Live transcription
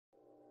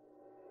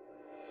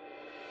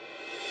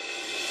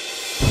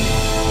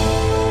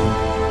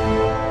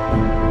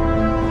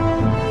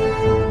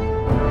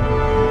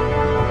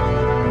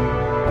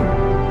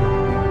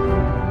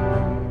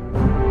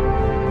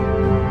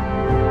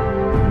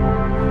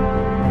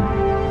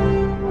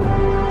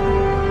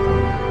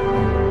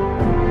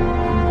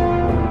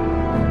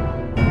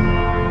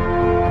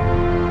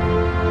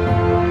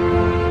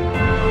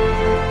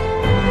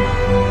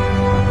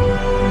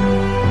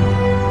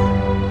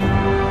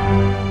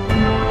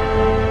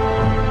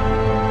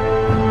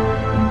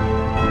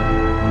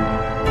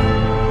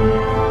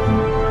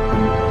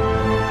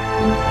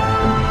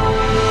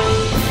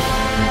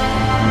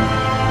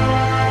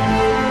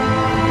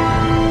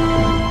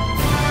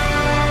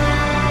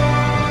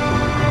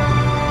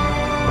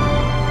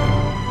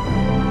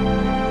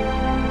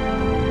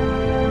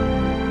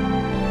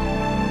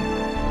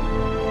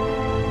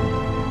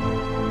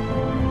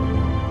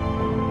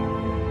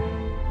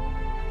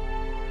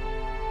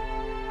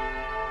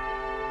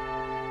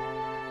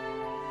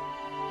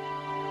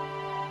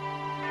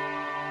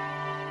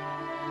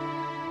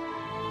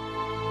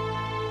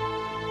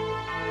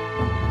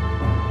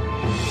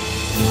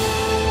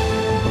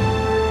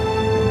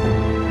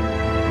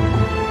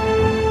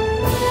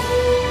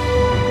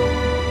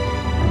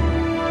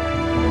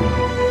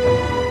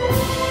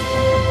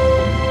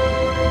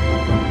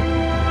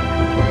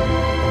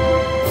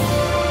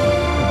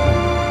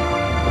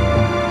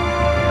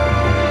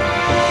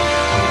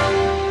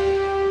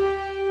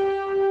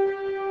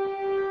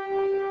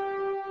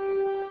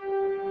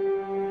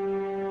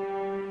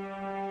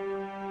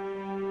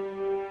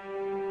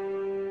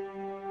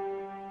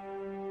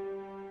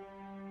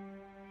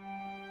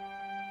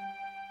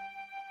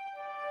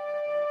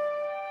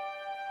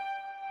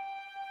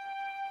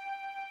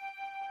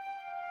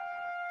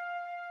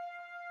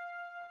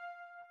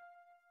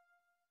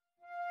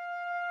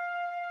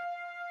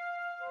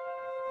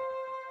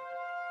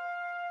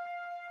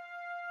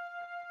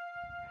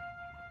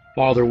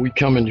Father, we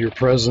come into your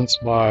presence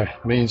by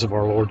means of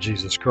our Lord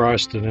Jesus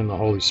Christ and in the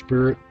Holy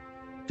Spirit,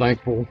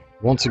 thankful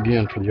once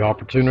again for the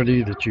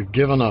opportunity that you've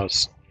given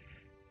us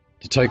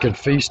to take and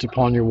feast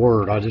upon your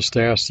word. I just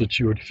ask that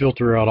you would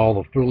filter out all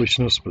the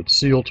foolishness, but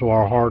seal to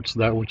our hearts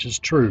that which is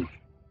truth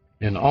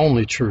and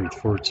only truth,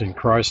 for it's in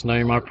Christ's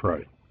name I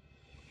pray.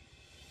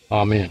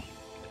 Amen.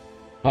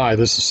 Hi,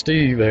 this is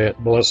Steve at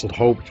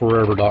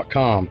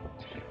blessedhopeforever.com.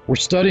 We're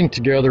studying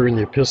together in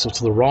the Epistle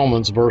to the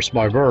Romans verse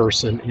by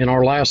verse, and in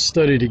our last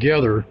study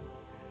together,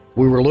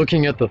 we were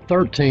looking at the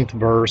 13th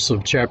verse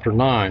of chapter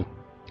 9.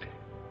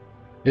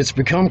 It's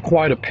become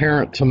quite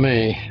apparent to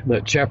me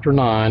that chapter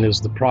 9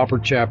 is the proper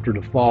chapter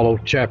to follow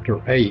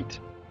chapter 8.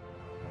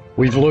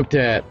 We've looked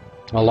at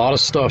a lot of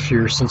stuff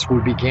here since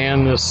we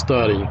began this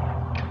study.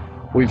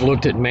 We've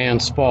looked at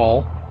man's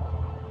fall,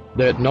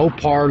 that no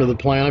part of the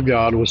plan of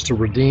God was to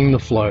redeem the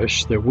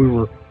flesh, that we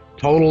were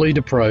totally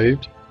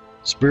depraved,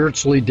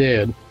 spiritually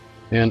dead,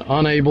 and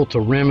unable to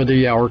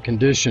remedy our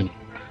condition.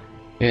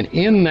 And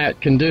in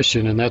that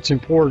condition, and that's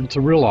important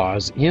to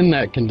realize, in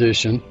that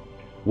condition,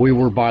 we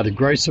were by the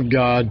grace of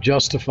God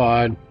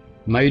justified,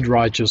 made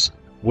righteous,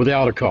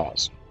 without a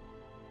cause.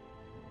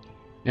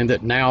 And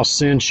that now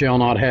sin shall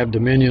not have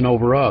dominion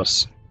over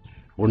us.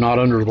 We're not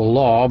under the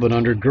law, but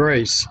under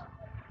grace.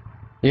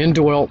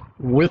 Indwelt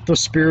with the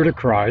Spirit of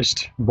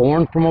Christ,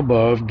 born from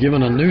above,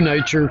 given a new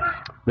nature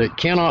that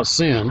cannot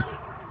sin,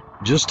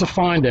 just to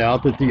find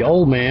out that the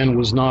old man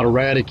was not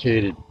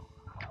eradicated,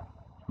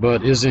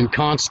 but is in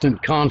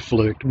constant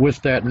conflict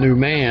with that new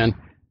man.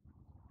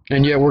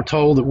 And yet we're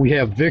told that we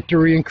have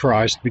victory in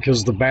Christ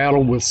because the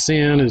battle with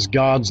sin is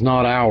God's,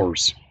 not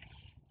ours.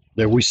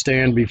 That we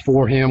stand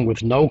before him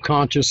with no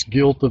conscious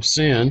guilt of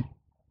sin,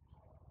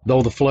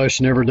 though the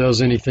flesh never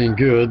does anything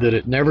good, that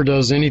it never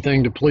does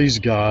anything to please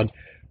God,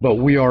 but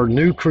we are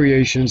new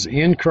creations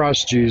in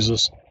Christ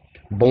Jesus,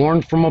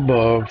 born from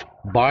above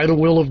by the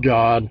will of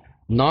God,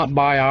 not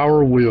by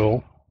our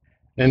will,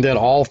 and that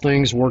all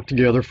things work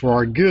together for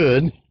our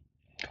good,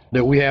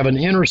 that we have an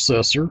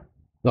intercessor,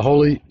 the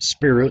Holy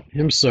Spirit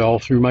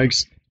himself, who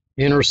makes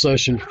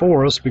intercession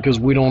for us because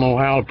we don't know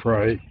how to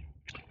pray.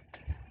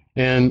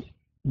 And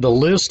the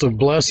list of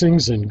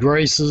blessings and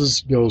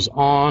graces goes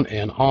on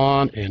and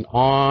on and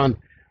on,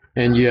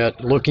 and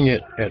yet looking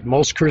at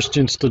most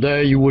Christians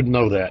today, you wouldn't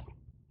know that.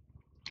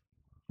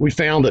 We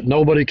found that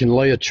nobody can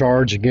lay a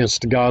charge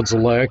against God's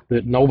elect,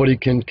 that nobody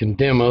can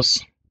condemn us,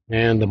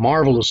 and the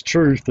marvelous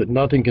truth that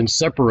nothing can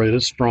separate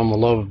us from the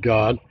love of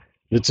God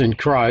that's in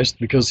Christ,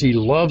 because he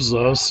loves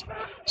us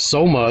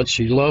so much.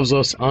 He loves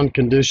us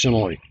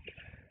unconditionally.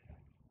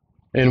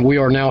 And we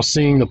are now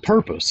seeing the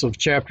purpose of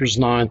chapters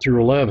 9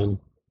 through 11,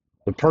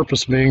 the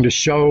purpose being to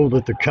show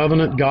that the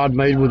covenant God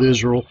made with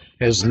Israel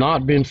has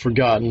not been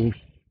forgotten,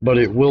 but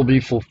it will be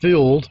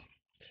fulfilled,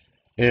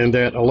 and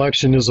that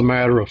election is a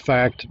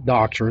matter-of-fact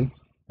doctrine.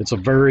 It's a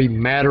very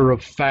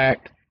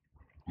matter-of-fact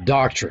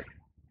doctrine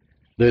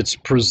that's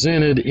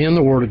presented in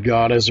the Word of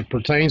God as it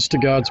pertains to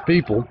God's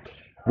people,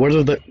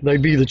 whether they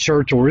be the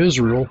church or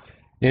Israel.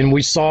 And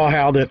we saw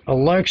how that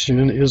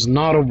election is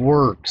not of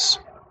works,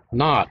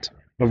 not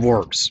of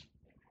works.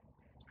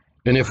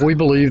 And if we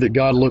believe that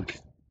God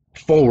looked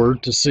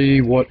forward to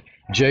see what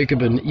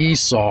Jacob and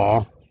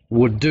Esau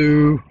would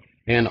do,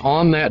 and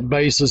on that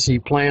basis he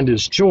planned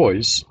his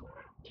choice,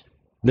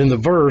 then the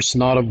verse,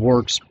 not of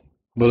works,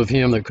 but of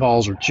him that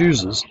calls or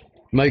chooses,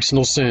 makes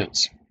no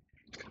sense.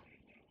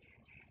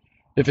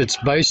 If it's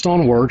based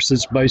on works,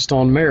 it's based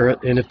on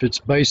merit, and if it's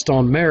based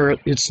on merit,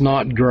 it's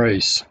not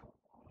grace.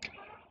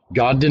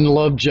 God didn't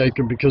love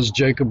Jacob because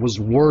Jacob was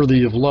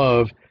worthy of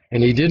love,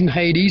 and he didn't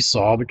hate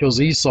Esau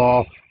because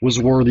Esau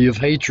was worthy of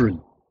hatred.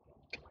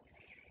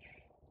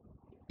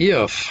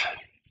 If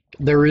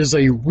there is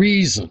a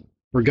reason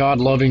for God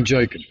loving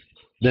Jacob,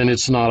 then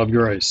it's not of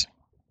grace.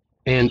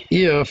 And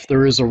if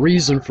there is a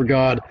reason for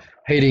God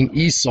hating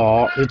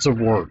Esau, it's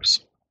of works.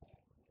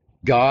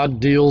 God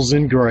deals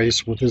in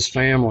grace with his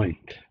family.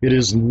 It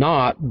is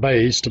not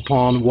based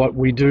upon what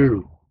we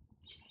do.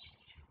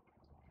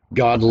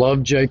 God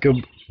loved Jacob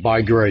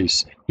by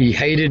grace. He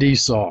hated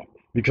Esau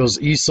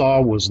because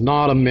Esau was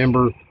not a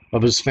member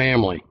of his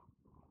family.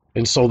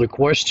 And so the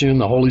question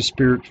the Holy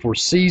Spirit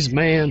foresees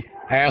man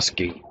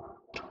asking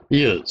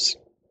is,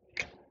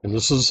 and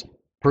this is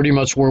pretty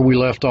much where we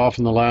left off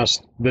in the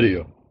last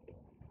video,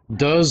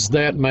 does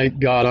that make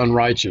God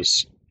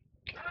unrighteous?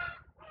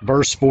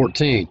 Verse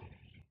 14.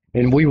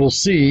 And we will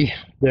see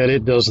that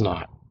it does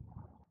not.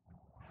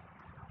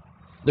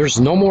 There's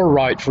no more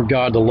right for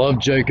God to love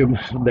Jacob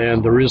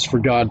than there is for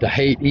God to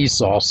hate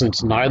Esau,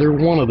 since neither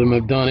one of them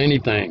have done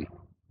anything.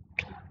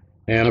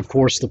 And of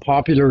course, the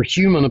popular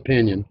human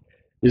opinion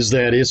is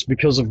that it's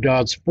because of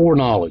God's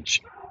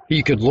foreknowledge.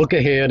 He could look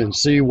ahead and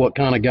see what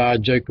kind of guy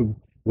Jacob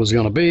was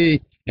going to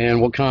be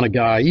and what kind of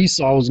guy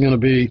Esau was going to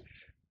be,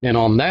 and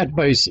on that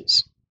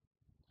basis,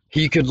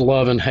 he could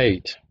love and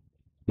hate.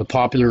 The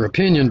popular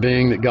opinion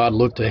being that God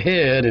looked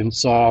ahead and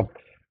saw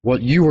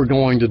what you were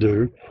going to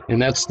do,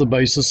 and that's the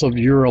basis of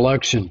your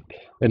election.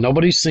 And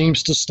nobody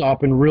seems to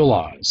stop and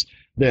realize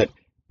that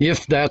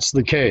if that's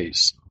the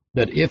case,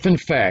 that if in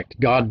fact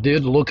God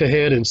did look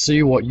ahead and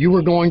see what you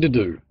were going to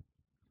do,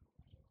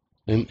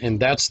 and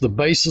that's the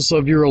basis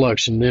of your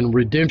election, then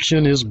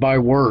redemption is by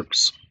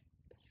works,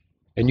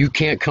 and you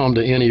can't come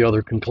to any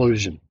other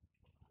conclusion.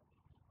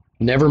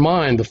 Never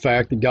mind the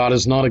fact that God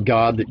is not a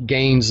God that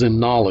gains in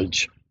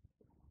knowledge.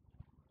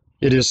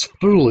 It is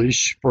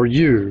foolish for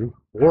you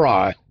or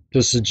I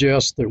to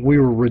suggest that we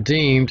were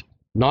redeemed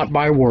not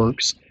by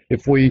works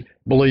if we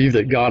believe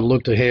that God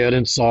looked ahead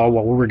and saw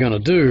what we were going to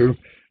do,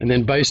 and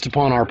then based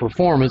upon our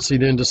performance, he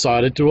then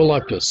decided to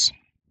elect us.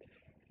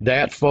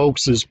 That,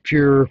 folks, is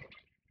pure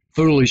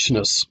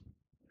foolishness.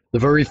 The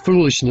very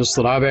foolishness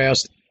that I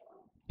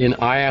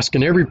ask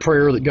in every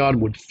prayer that God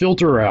would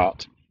filter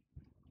out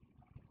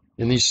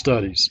in these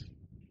studies.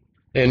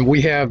 And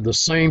we have the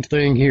same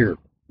thing here.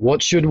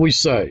 What should we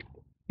say?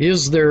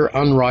 Is there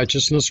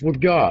unrighteousness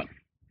with God?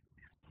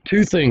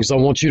 Two things I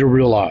want you to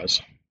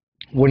realize.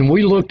 When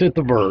we looked at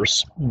the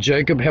verse,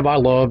 Jacob have I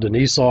loved and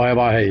Esau have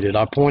I hated,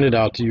 I pointed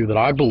out to you that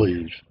I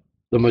believe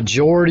the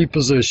majority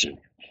position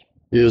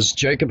is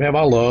Jacob have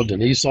I loved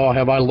and Esau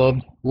have I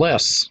loved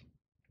less.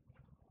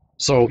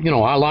 So,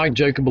 I like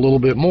Jacob a little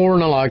bit more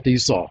and I liked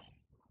Esau.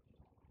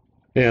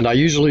 And I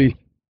usually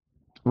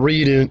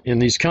read in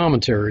these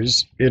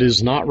commentaries, it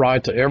is not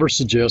right to ever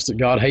suggest that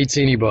God hates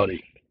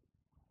anybody.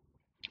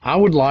 I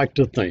would like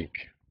to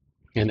think,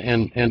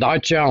 and I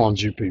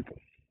challenge you people,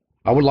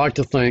 I would like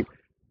to think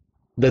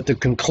that the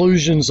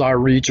conclusions I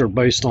reach are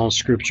based on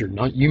Scripture.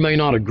 Now, you may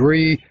not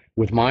agree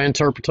with my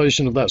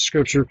interpretation of that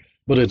Scripture,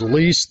 but at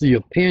least the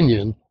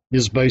opinion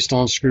is based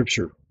on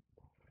Scripture.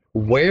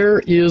 Where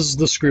is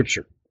the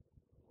Scripture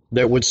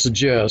that would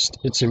suggest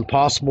it's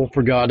impossible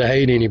for God to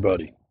hate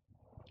anybody?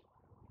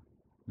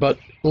 But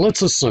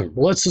let's assume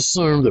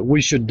that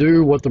we should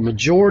do what the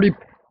majority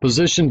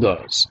position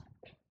does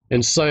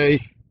and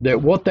say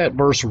that what that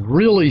verse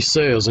really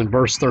says in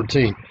verse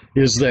 13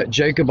 is that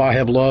Jacob I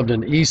have loved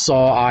and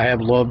Esau I have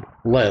loved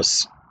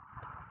less.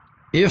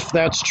 If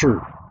that's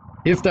true,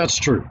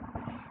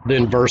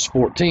 then verse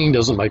 14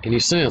 doesn't make any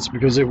sense,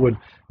 because it would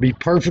be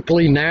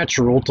perfectly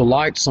natural to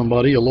like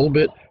somebody a little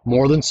bit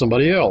more than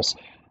somebody else.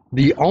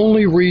 The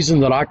only reason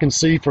that I can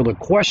see for the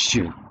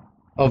question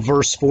of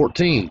verse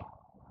 14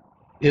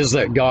 is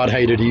that God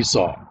hated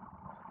Esau.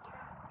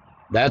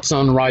 That's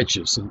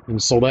unrighteous,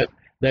 and so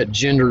that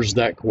genders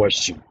that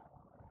question.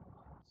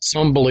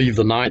 Some believe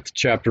the 9th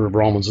chapter of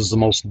Romans is the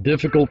most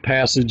difficult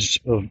passage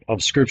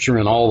of Scripture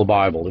in all the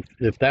Bible.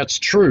 If that's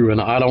true,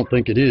 and I don't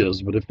think it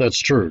is, but if that's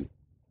true,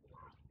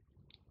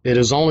 it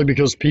is only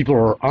because people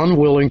are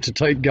unwilling to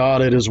take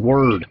God at his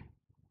word.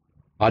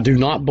 I do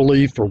not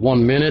believe for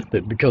 1 minute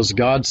that because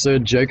God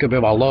said, Jacob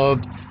have I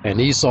loved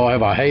and Esau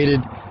have I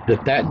hated,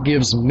 that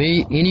gives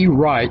me any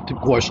right to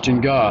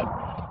question God.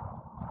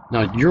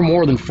 Now, you're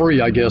more than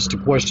free, I guess, to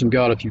question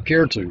God if you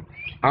care to.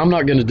 I'm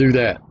not going to do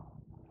that.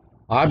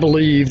 I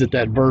believe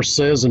that verse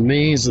says and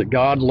means that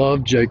God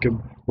loved Jacob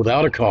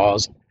without a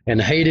cause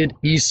and hated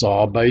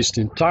Esau based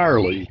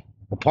entirely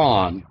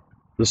upon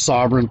the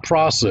sovereign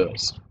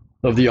process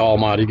of the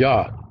Almighty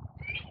God.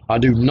 I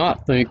do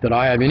not think that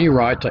I have any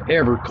right to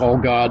ever call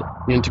God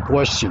into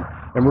question.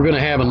 And we're going to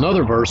have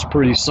another verse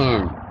pretty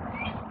soon.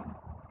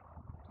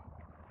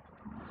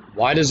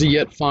 Why does he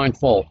yet find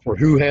fault? For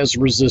who has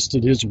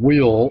resisted his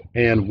will?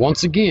 And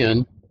once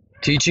again,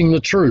 teaching the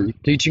truth,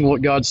 teaching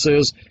what God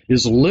says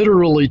is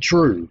literally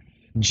true,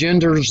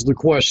 genders the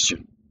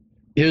question,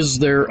 is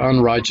there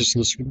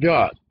unrighteousness with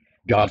God?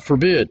 God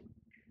forbid.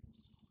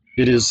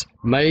 It is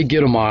me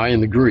gidomai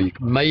in the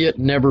Greek. May it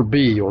never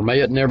be, or may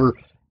it never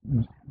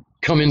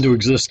come into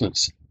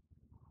existence.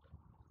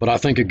 But I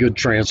think a good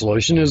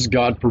translation is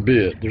God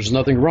forbid. There's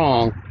nothing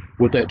wrong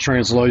with that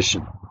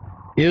translation.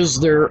 Is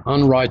there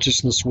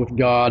unrighteousness with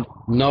God?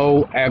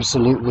 No,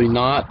 absolutely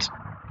not.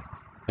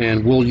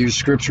 And we'll use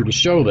Scripture to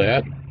show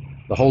that.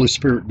 The Holy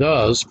Spirit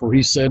does, for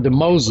he said to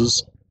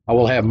Moses, I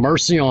will have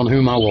mercy on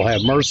whom I will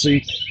have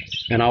mercy,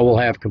 and I will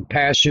have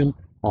compassion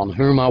on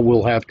whom I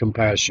will have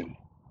compassion.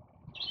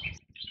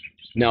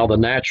 Now, the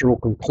natural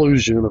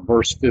conclusion of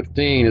verse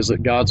 15 is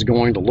that God's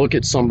going to look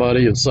at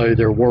somebody and say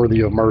they're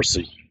worthy of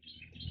mercy.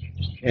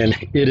 And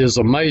it is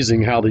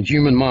amazing how the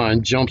human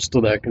mind jumps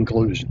to that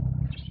conclusion.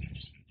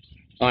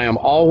 I am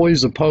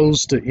always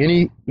opposed to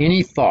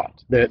any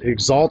thought that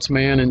exalts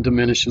man and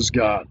diminishes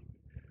God.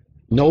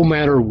 No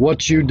matter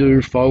what you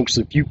do, folks,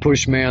 if you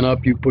push man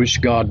up, you push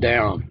God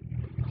down.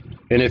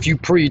 And if you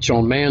preach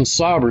on man's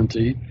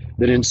sovereignty,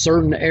 that in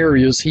certain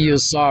areas he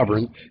is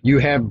sovereign, you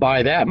have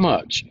by that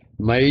much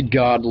made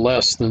God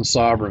less than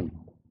sovereign.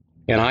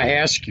 And I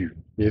ask you,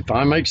 if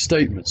I make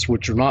statements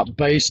which are not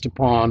based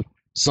upon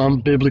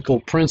some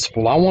biblical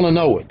principle, I want to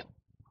know it,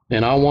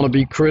 and I want to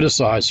be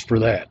criticized for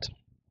that.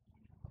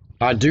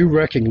 I do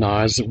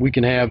recognize that we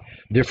can have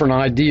different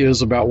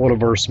ideas about what a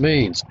verse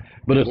means,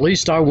 but at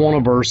least I want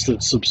a verse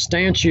that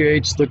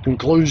substantiates the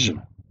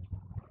conclusion.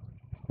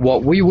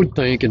 What we would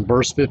think in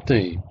verse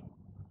 15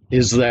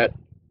 is that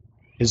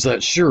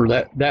sure,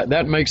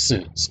 that makes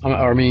sense.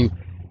 I mean,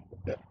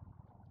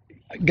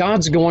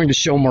 God's going to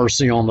show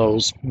mercy on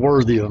those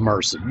worthy of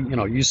mercy. You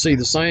know, you see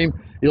the same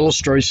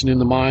illustration in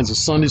the minds of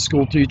Sunday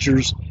school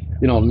teachers.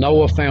 You know,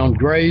 Noah found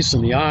grace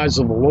in the eyes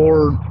of the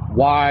Lord.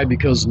 Why?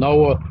 Because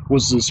Noah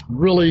was this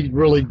really,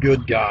 really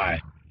good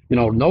guy. You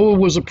know, Noah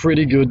was a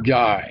pretty good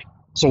guy,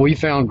 so he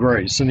found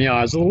grace in the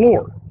eyes of the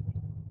Lord.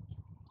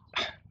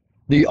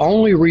 The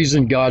only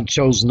reason God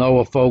chose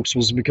Noah, folks,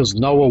 was because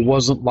Noah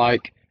wasn't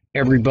like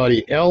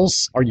everybody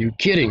else. Are you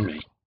kidding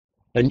me?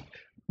 And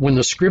when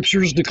the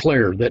scriptures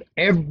declare that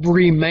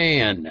every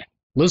man,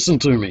 listen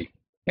to me,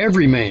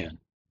 every man,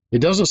 it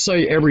doesn't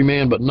say every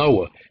man but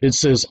Noah. It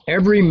says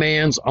every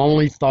man's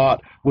only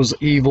thought was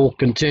evil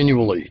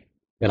continually.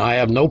 And I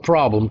have no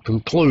problem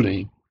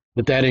concluding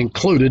that that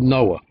included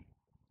Noah.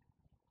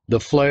 The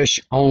flesh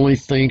only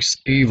thinks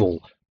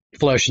evil.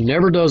 Flesh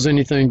never does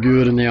anything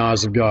good in the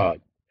eyes of God.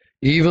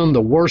 Even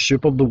the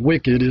worship of the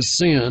wicked is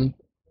sin.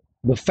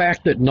 The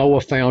fact that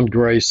Noah found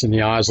grace in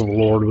the eyes of the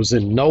Lord was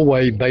in no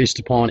way based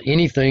upon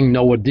anything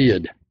Noah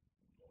did,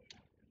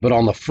 but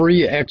on the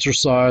free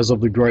exercise of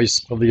the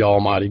grace of the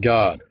Almighty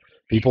God.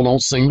 People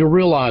don't seem to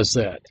realize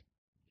that.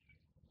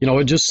 You know,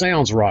 it just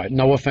sounds right.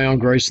 Noah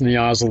found grace in the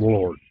eyes of the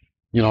Lord,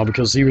 you know,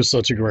 because he was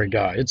such a great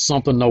guy. It's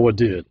something Noah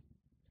did.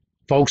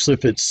 Folks,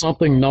 if it's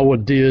something Noah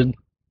did,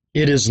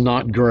 it is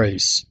not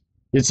grace.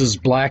 It's as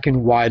black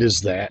and white as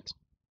that.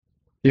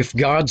 If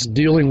God's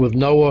dealing with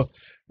Noah,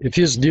 if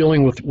his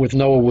dealing with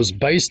Noah was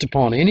based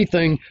upon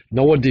anything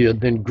Noah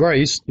did, then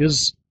grace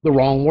is the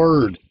wrong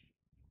word.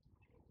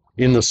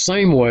 In the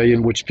same way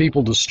in which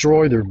people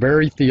destroy their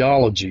very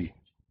theology,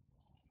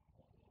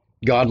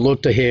 God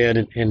looked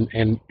ahead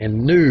and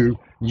knew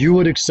you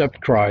would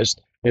accept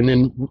Christ, and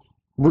then,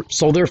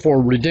 so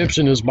therefore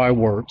redemption is by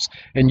works,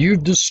 and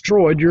you've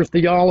destroyed your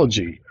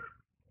theology.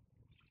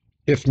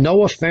 If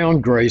Noah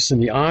found grace in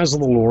the eyes of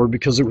the Lord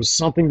because it was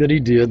something that he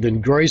did,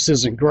 then grace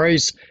isn't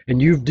grace,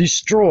 and you've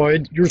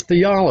destroyed your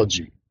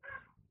theology.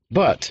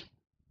 But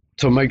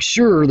to make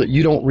sure that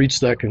you don't reach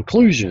that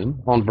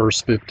conclusion on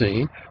verse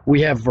 15,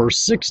 we have verse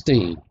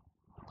 16.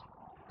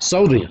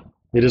 So then,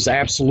 it is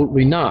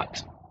absolutely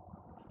not.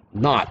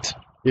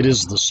 It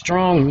is the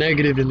strong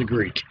negative in the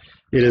Greek.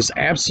 It is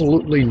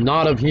absolutely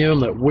not of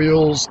him that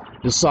wills,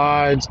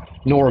 decides,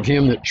 nor of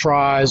him that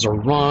tries or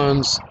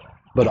runs,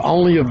 but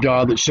only of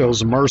God that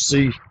shows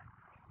mercy.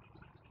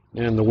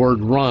 And the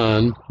word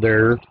run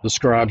there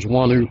describes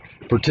one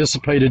who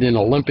participated in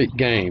Olympic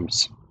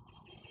Games.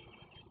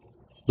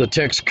 The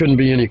text couldn't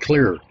be any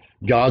clearer.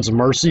 God's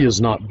mercy is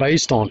not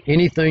based on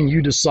anything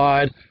you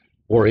decide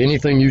or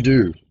anything you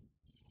do.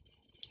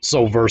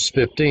 So verse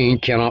 15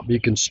 cannot be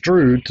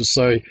construed to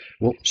say,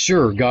 well,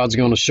 sure, God's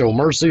going to show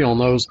mercy on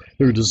those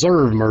who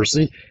deserve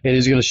mercy, and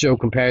he's going to show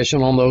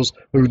compassion on those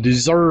who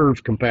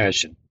deserve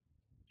compassion.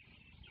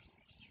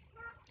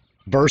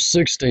 Verse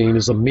 16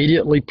 is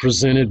immediately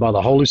presented by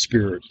the Holy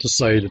Spirit to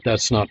say that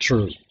that's not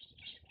true.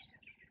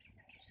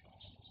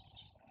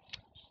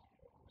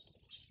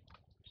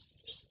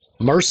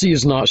 Mercy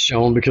is not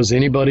shown because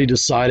anybody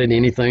decided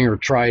anything or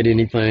tried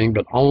anything,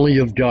 but only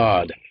of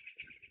God.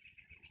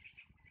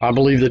 I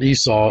believe that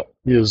Esau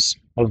is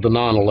of the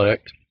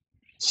non-elect.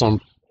 Some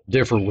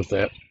differ with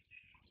that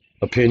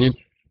opinion.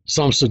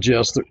 Some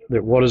suggest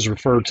that what is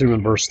referred to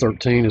in verse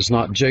 13 is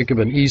not Jacob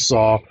and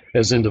Esau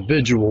as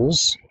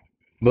individuals,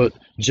 but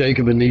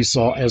Jacob and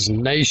Esau as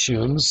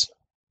nations.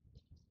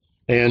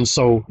 And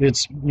so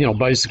it's, you know,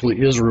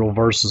 basically Israel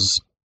versus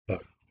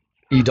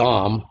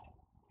Edom.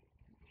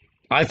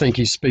 I think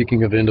he's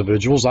speaking of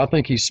individuals. I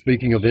think he's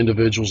speaking of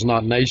individuals,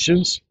 not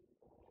nations.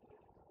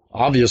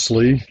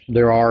 Obviously,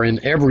 there are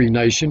in every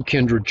nation,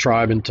 kindred,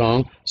 tribe, and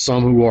tongue,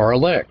 some who are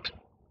elect.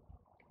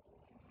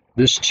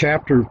 This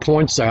chapter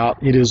points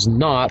out it is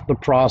not the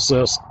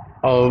process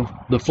of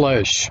the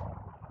flesh.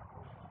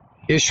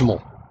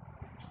 Ishmael.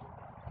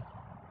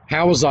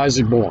 How was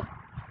Isaac born?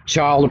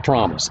 Child of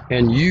promise.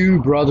 And you,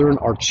 brethren,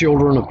 are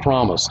children of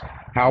promise.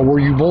 How were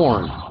you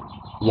born?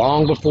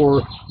 Long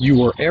before you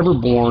were ever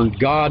born,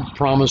 God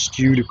promised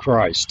you to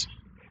Christ.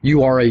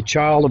 You are a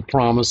child of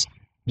promise,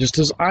 just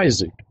as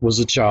Isaac was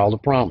a child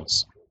of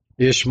promise.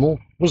 Ishmael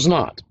was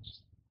not.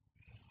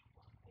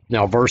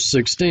 Now, verse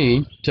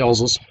 16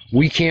 tells us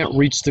we can't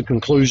reach the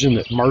conclusion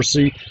that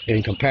mercy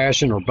and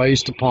compassion are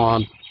based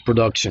upon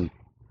production.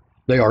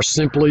 They are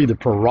simply the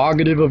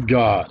prerogative of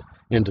God.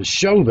 And to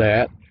show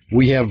that,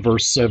 we have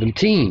verse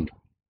 17.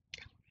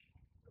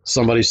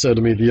 Somebody said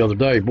to me the other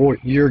day, boy,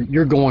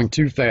 you're going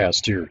too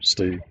fast here,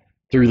 Steve,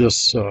 through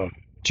this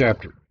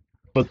chapter.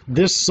 But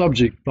this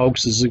subject,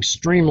 folks, is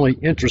extremely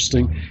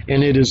interesting,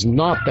 and it is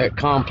not that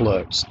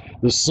complex.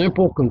 The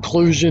simple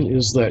conclusion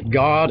is that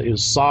God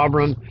is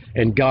sovereign,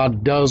 and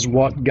God does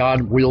what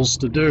God wills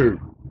to do.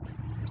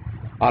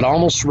 I'd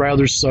almost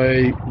rather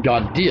say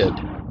God did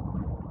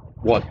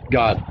what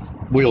God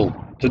willed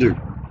to do.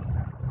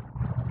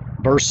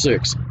 Verse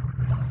 6,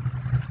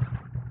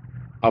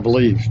 I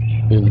believe,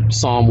 in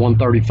Psalm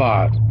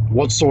 135,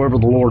 whatsoever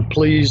the Lord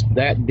pleased,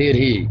 that did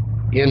he,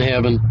 in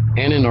heaven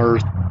and in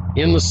earth,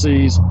 in the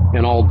seas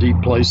and all deep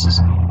places.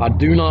 I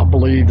do not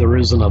believe there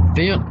is an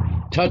event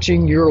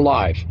touching your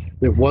life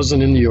that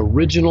wasn't in the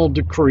original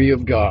decree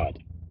of God.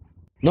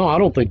 No, I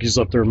don't think he's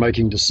up there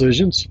making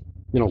decisions.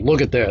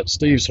 Look at that.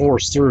 Steve's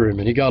horse threw him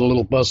and he got a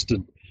little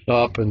busted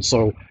up. And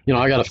so,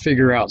 I got to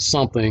figure out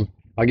something.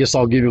 I guess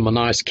I'll give him a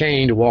nice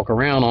cane to walk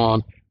around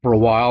on for a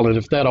while. And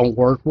if that don't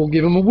work, we'll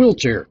give him a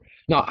wheelchair.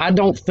 Now, I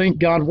don't think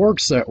God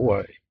works that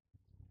way.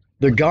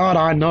 The God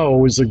I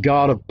know is a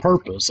God of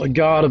purpose, a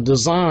God of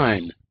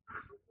design.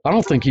 I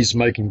don't think he's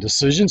making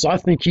decisions. I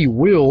think he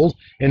willed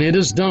and it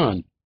is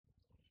done.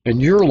 And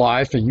your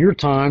life and your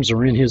times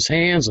are in his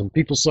hands. And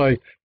people say,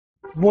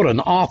 what an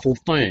awful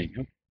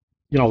thing.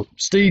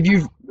 Steve,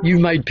 you've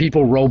made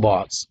people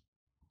robots.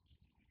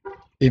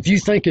 If you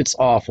think it's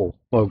awful,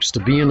 folks, to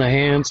be in the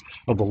hands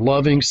of the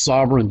loving,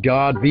 sovereign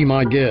God, be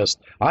my guest.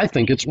 I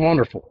think it's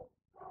wonderful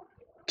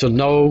to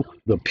know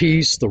the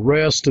peace, the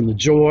rest, and the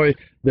joy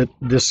that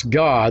this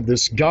God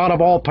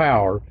of all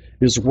power,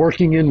 is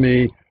working in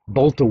me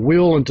both to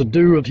will and to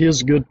do of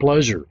his good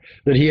pleasure,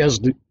 that he has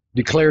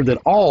declared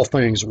that all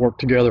things work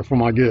together for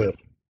my good.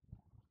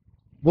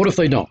 What if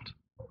they don't?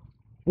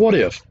 What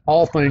if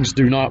all things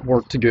do not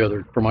work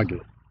together for my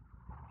good?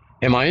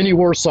 Am I any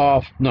worse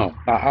off? No.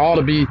 I ought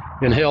to be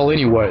in hell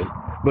anyway,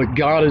 but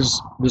God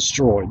is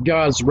destroyed.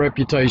 God's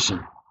reputation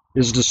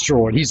is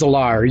destroyed. He's a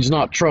liar. He's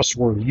not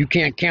trustworthy. You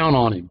can't count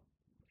on him.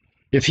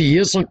 If he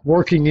isn't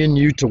working in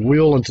you to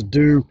will and to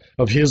do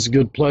of his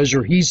good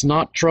pleasure, he's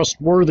not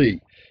trustworthy.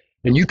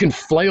 And you can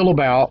flail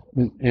about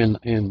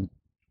and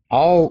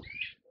all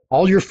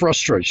your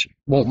frustration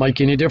won't make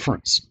any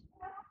difference.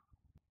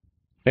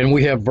 And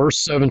we have verse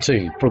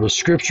 17. For the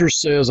scripture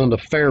says unto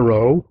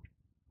Pharaoh,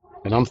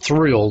 and I'm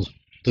thrilled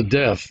to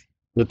death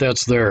that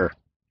that's there.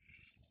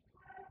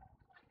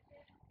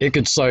 It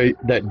could say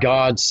that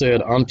God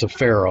said unto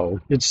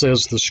Pharaoh. It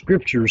says the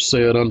scripture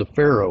said unto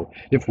Pharaoh.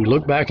 If we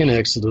look back in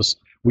Exodus,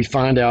 we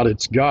find out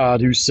it's God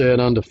who said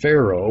unto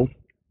Pharaoh,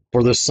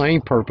 for the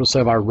same purpose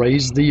have I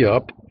raised thee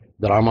up,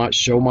 that I might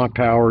show my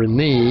power in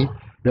thee,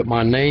 that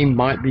my name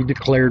might be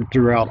declared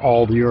throughout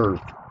all the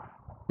earth.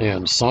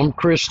 And some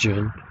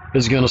Christian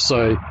is going to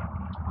say,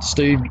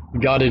 Steve,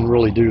 God didn't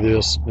really do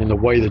this in the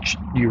way that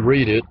you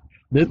read it.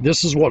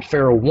 This is what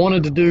Pharaoh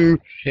wanted to do,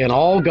 and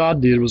all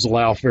God did was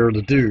allow Pharaoh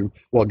to do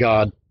what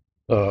God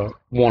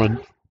wanted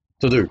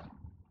to do.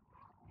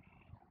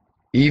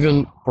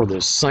 Even for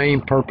the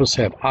same purpose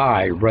have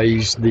I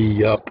raised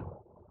thee up.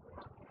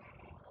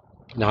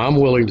 Now I'm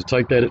willing to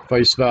take that at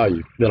face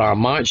value, that I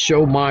might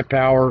show my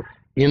power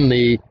in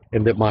thee,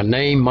 and that my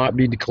name might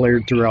be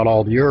declared throughout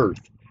all the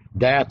earth.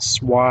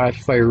 That's why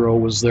Pharaoh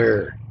was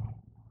there.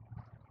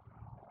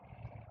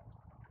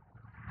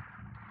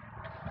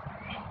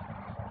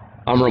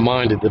 I'm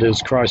reminded that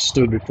as Christ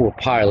stood before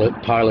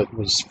Pilate, Pilate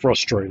was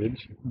frustrated.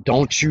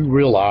 Don't you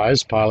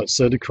realize, Pilate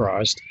said to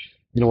Christ,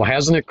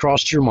 hasn't it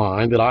crossed your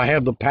mind that I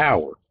have the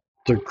power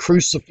to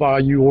crucify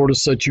you or to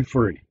set you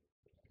free?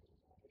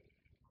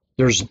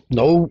 There's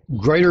no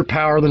greater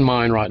power than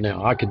mine right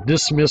now. I could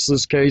dismiss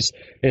this case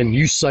and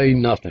you say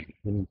nothing.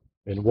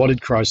 And what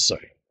did Christ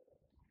say?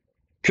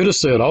 Could have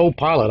said, oh,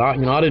 Pilate, I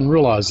didn't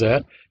realize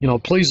that.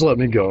 Please let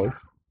me go.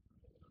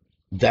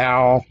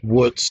 Thou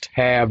wouldst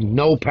have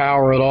no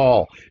power at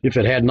all if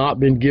it had not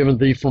been given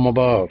thee from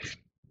above.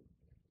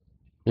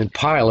 And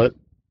Pilate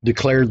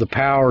declared the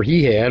power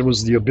he had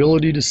was the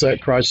ability to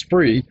set Christ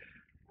free.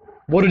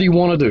 What did he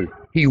want to do?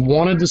 He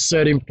wanted to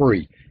set him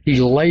free. He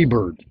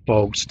labored,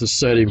 folks, to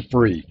set him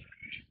free.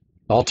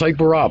 I'll take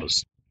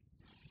Barabbas.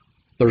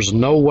 There's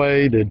no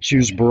way they'd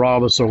choose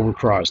Barabbas over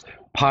Christ.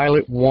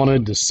 Pilate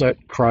wanted to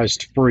set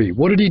Christ free.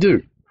 What did he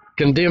do?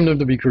 Condemned him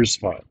to be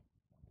crucified.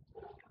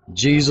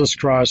 Jesus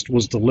Christ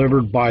was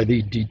delivered by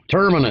the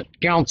determinate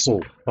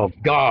counsel of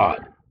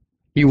God.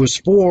 He was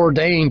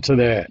foreordained to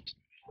that.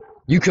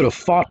 You could have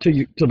fought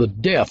to the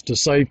death to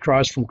save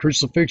Christ from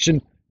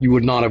crucifixion. You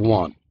would not have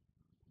won.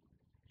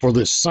 For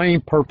this same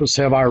purpose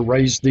have I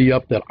raised thee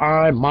up, that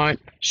I might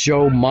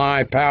show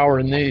my power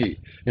in thee.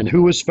 And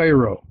who is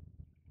Pharaoh?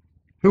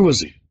 Who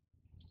is he?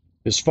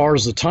 As far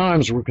as the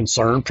times were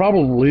concerned,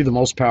 probably the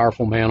most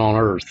powerful man on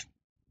earth.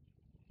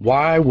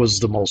 Why was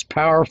the most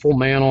powerful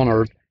man on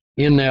earth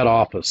in that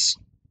office?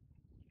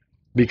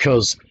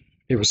 Because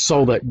it was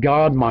so that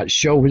God might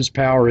show his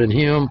power in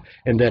him,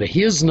 and that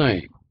his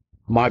name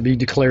might be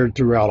declared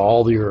throughout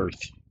all the earth.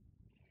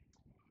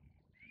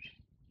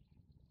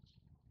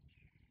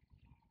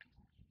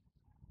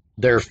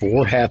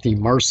 Therefore hath he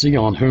mercy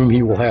on whom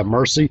he will have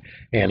mercy,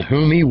 and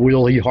whom he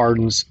will he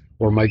hardens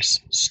or makes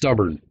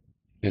stubborn.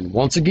 And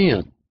once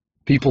again,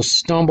 people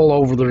stumble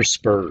over their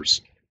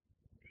spurs.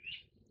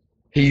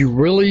 He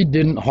really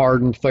didn't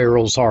harden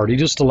Pharaoh's heart. He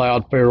just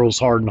allowed Pharaoh's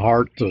hardened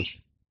heart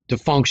to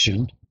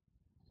function.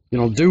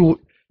 Do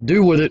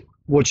with it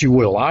what you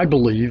will. I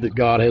believe that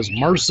God has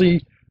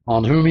mercy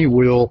on whom he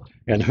will,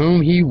 and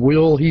whom he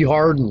will he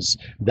hardens.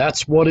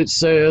 That's what it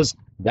says.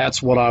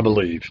 That's what I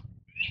believe.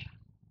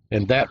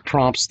 And that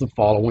prompts the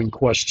following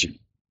question.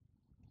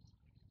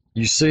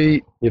 You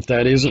see, if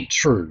that isn't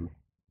true,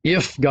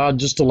 if God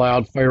just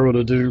allowed Pharaoh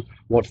to do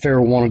what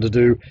Pharaoh wanted to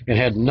do and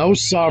had no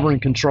sovereign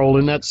control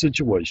in that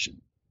situation,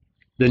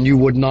 then you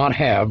would not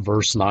have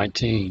verse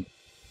 19.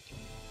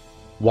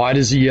 Why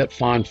does he yet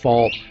find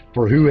fault?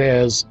 For who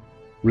has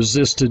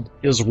resisted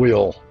his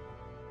will?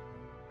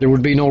 There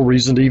would be no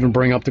reason to even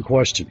bring up the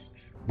question.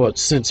 But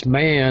since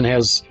man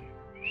has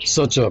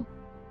such a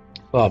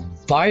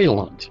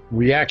violent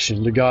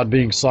reaction to God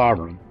being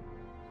sovereign,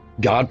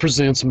 God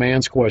presents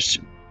man's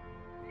question.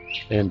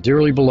 And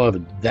dearly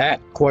beloved,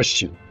 that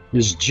question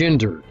is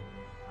gendered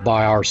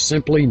by our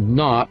simply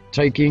not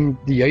taking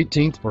the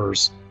 18th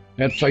verse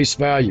at face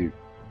value.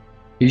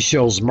 He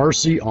shows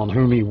mercy on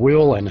whom he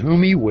will, and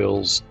whom he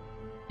wills,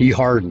 he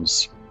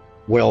hardens.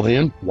 Well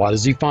then, why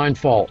does he find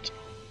fault?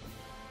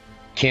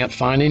 Can't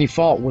find any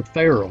fault with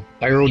Pharaoh.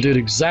 Pharaoh did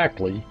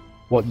exactly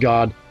what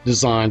God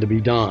designed to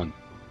be done.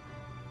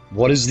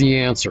 What is the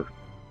answer?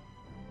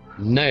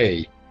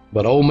 Nay,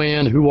 but O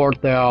man, who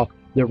art thou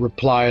that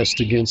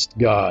repliest against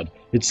God?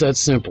 It's that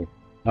simple.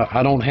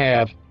 I don't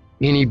have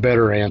any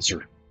better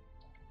answer.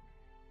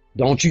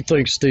 Don't you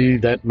think,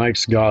 Steve, that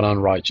makes God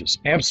unrighteous?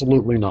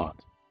 Absolutely not.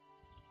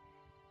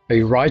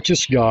 A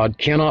righteous God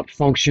cannot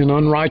function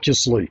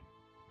unrighteously.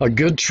 A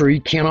good tree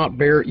cannot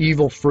bear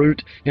evil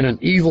fruit, and an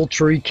evil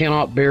tree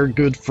cannot bear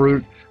good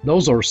fruit.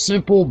 Those are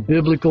simple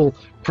biblical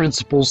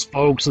principles,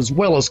 folks, as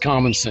well as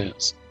common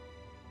sense.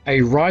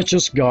 A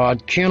righteous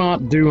God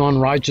cannot do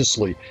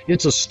unrighteously.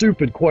 It's a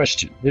stupid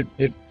question.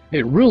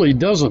 It really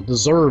doesn't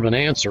deserve an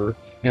answer,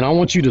 and I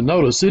want you to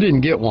notice it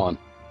didn't get one.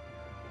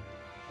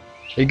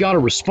 It got a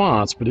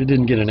response, but it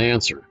didn't get an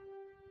answer.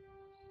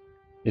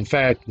 In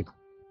fact,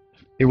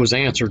 it was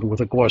answered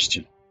with a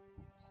question.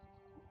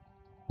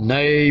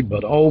 Nay,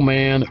 but O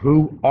man,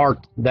 who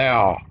art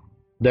thou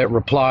that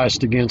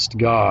repliest against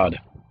God?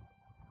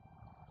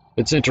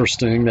 It's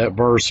interesting, that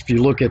verse, if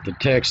you look at the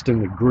text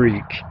in the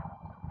Greek,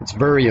 it's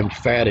very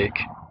emphatic.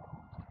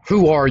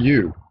 Who are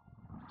you,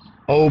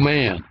 O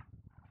man,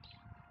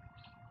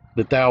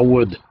 that thou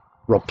would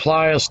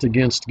repliest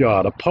against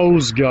God,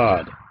 oppose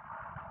God,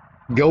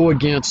 go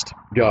against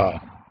God?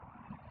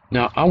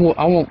 Now, I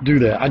won't do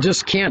that. I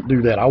just can't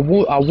do that. I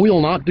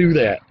will not do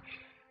that.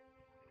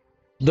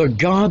 The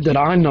God that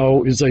I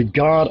know is a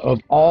God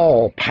of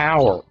all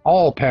power,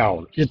 all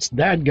power. It's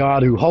that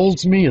God who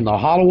holds me in the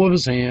hollow of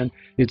his hand.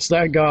 It's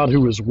that God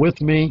who is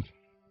with me.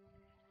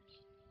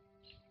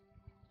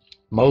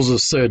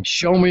 Moses said,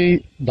 show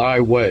me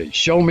thy way.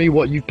 Show me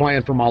what you've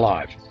planned for my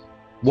life.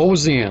 What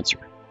was the answer?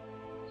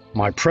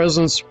 My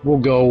presence will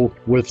go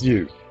with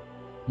you.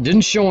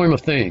 Didn't show him a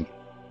thing.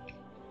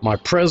 My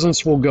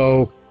presence will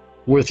go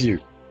with you.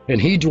 And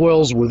he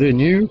dwells within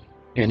you,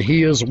 and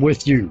he is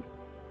with you.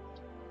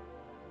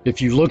 If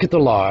you look at the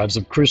lives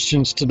of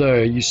Christians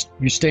today,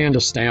 you stand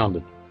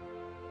astounded.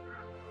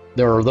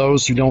 There are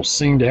those who don't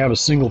seem to have a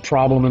single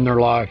problem in their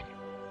life.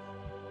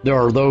 There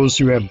are those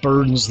who have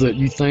burdens that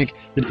you think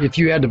that if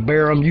you had to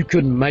bear them, you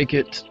couldn't make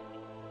it.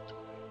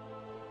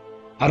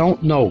 I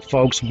don't know,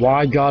 folks,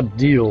 why God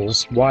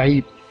deals with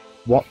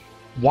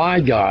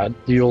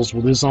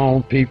his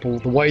own people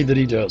the way that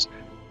he does.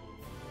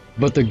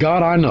 But the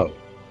God I know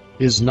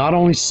is not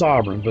only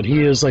sovereign, but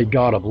he is a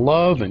God of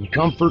love and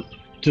comfort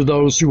to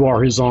those who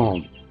are his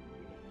own.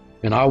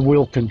 And I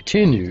will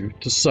continue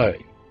to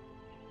say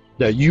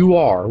that you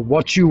are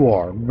what you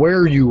are,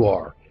 where you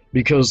are,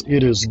 because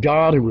it is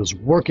God who is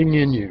working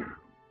in you,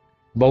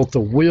 both the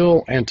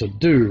will and to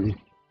do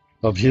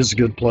of his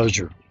good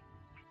pleasure.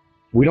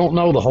 We don't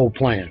know the whole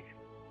plan,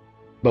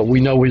 but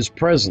we know his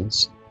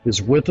presence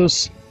is with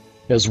us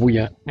as we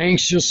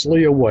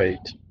anxiously await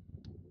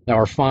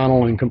our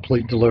final and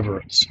complete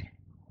deliverance.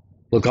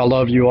 Look, I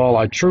love you all.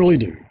 I truly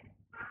do.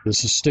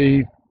 This is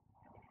Steve.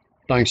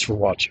 Thanks for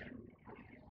watching.